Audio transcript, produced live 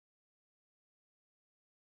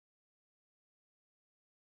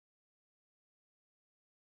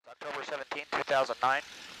October 17, 2009.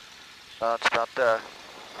 It's about,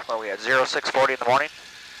 what are we at, 0640 in the morning.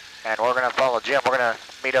 And we're going to follow Jim. We're going to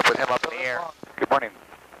meet up with him up in the air. Good morning.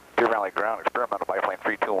 Deer Valley Ground, experimental biplane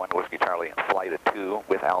 321 Whiskey Charlie, flight at 2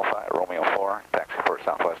 with Alpha at Romeo 4, taxi for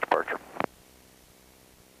southwest departure.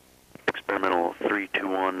 Experimental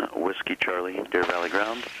 321 Whiskey Charlie, Deer Valley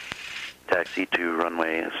Ground, taxi to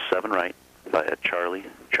runway 7 right via Charlie,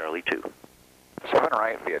 Charlie 2. 7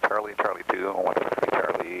 right via Charlie, Charlie 2, 150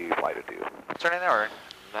 Charlie, flight at 2. What's turning there?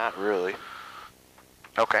 Not really.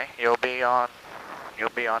 Okay, you'll be on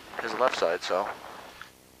his left side, so.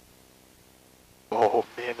 Oh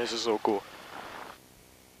man, this is so cool.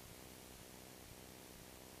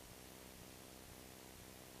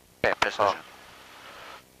 Okay, position.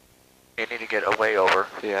 You need to get away over.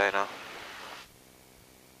 Yeah, I know.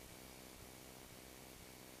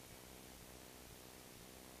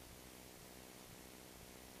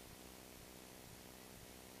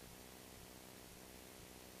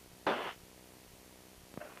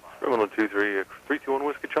 Runway 321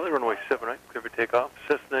 Whiskey Charlie, runway 7 right, clear for takeoff.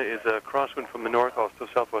 Cessna is a crosswind from the north, also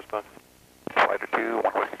southwestbound. Flight at 2,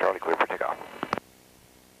 1 Whiskey Charlie, clear for takeoff.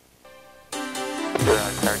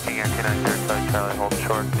 Taxi Yankee 935 Charlie, hold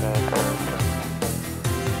short.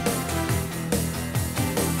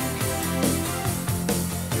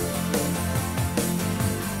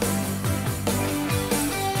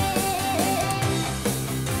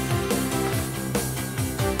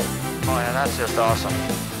 Oh yeah, that's just awesome.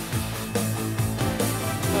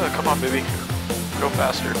 Come on, baby. Go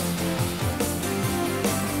faster.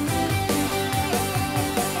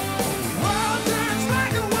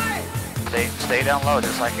 Stay down low,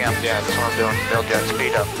 just like him. Yeah, that's what I'm doing. Build jet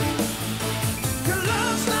speed up.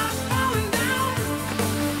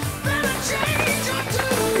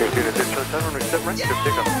 Here, unit 0 shot down, runway 7 right, clear for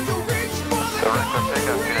takeoff. 7 right, clear for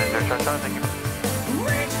takeoff, unit 0 shot down, thank you.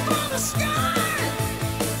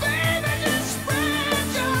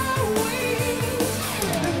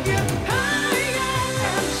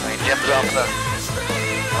 Jim's off the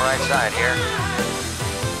right side here.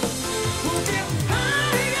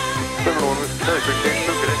 701 Whiskey Charlie, quick change,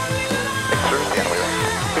 so good day. Thanks, sir. Stand away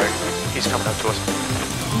right. He's coming up to us.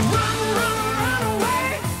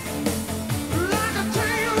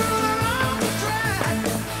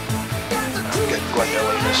 Get Glendale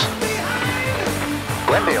in this.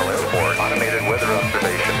 Glendale Airport, automated weather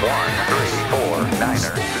observation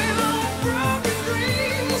 1349er.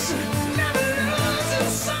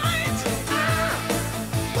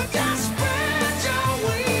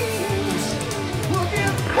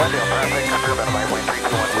 Glendale traffic, experimental biplane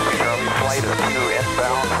 321 Whiskey Charlie, flight of 2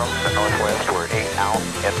 inbound from the northwest. We're 8 now,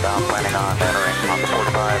 inbound, planning on entering on the 45,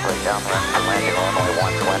 right downwind for landing runway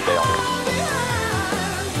 1, Glendale.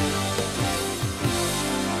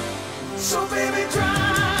 So baby,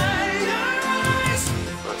 dry your eyes,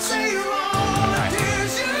 say all the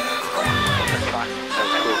tears you've cried.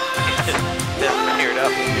 Yeah, teared up.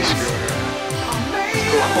 He's screwing around.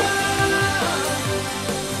 Cool.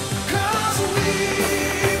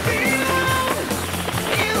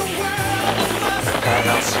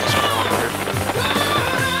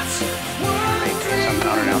 Something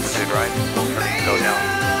on an altitude, right? Go down.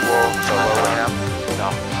 So low right now? No,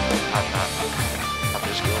 I'm not. I'm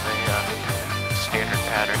just going a standard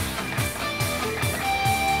pattern.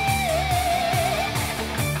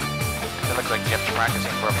 It looks like Jim's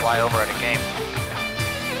practicing for a flyover at a game.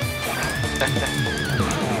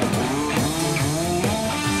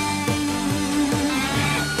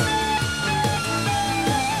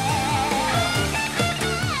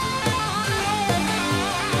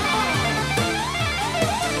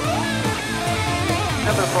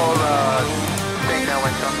 Number 4, take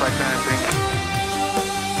downwind, sounds like 93.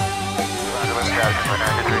 Roger, west traffic for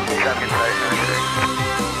 93. Traffic inside 93.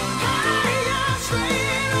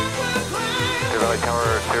 Deer Valley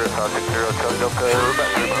Tower, 0 South 60, Charlie Delta,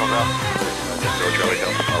 about 3 miles out. So Charlie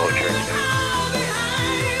Delta, follow Charlie.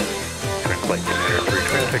 Turn flight generator 3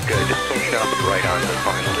 traffic, just push up right on the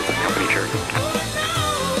far end of the company church.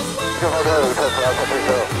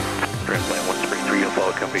 Transplant 133, you'll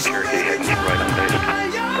follow company Cherokee, heading right on base.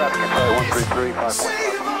 Traffic inside 133,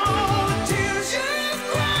 5.5.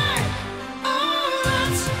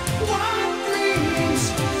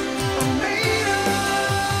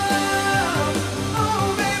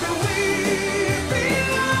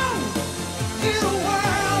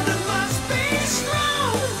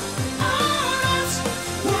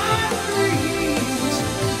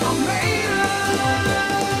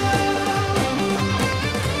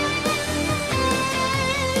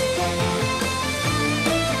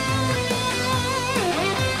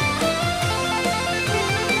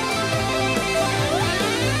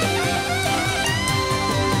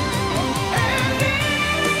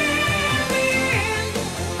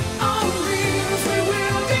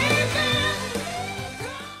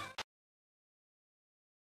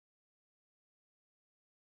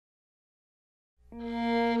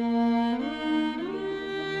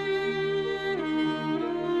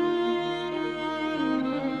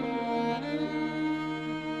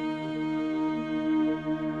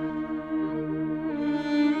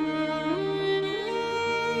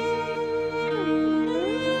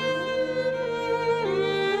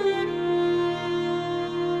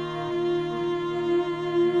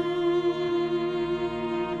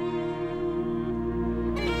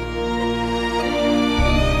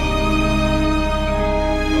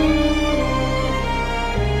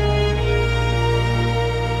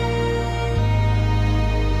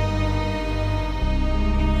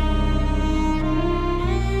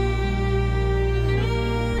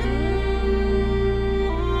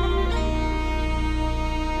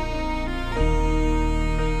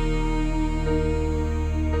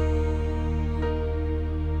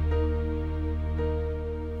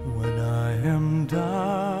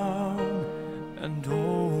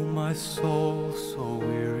 my soul so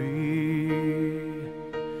weary,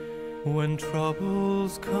 when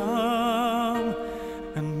troubles come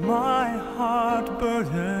and my heart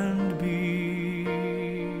burdened be,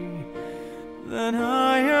 then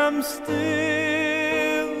I am still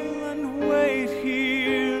and wait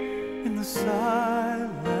here in the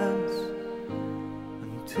silence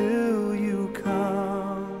until you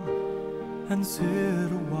come and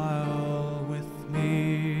sit a while with me.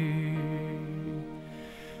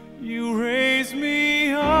 You raise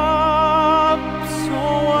me up so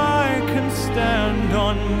I can stand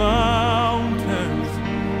on my